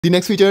The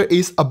next feature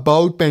is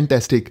about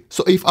Pentastic.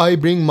 So if I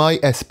bring my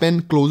S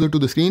Pen closer to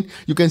the screen,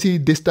 you can see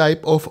this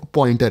type of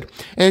pointer.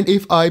 And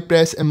if I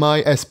press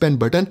my S Pen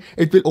button,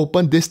 it will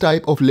open this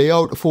type of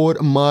layout for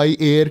my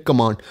Air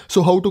command.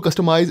 So how to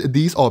customize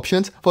these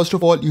options? First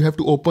of all, you have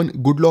to open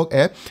GoodLock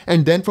app,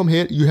 and then from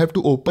here you have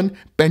to open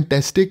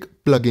Pentastic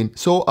plugin.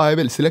 So I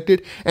will select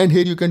it, and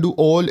here you can do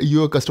all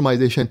your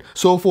customization.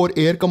 So for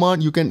Air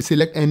command, you can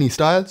select any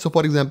style. So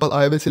for example,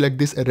 I will select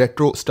this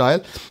retro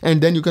style, and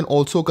then you can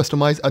also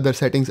customize other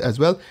settings as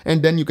well,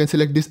 and then you can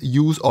select this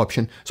use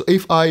option. So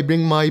if I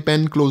bring my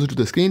pen closer to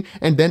the screen,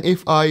 and then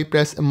if I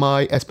press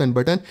my S Pen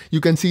button,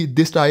 you can see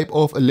this type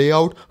of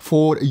layout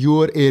for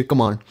your Air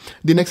command.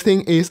 The next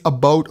thing is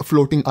about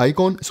floating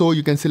icon. So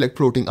you can select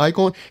floating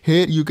icon.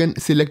 Here you can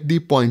select the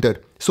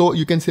pointer. So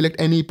you can select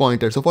any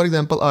pointer. So for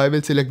example, I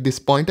will select this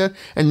pointer,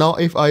 and now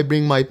if I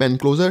bring my pen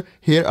closer,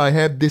 here I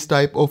have this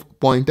type of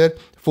pointer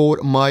for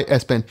my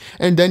S Pen.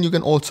 And then you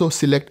can also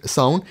select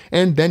sound,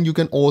 and then you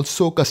can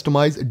also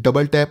customize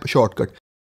double tap shortcut.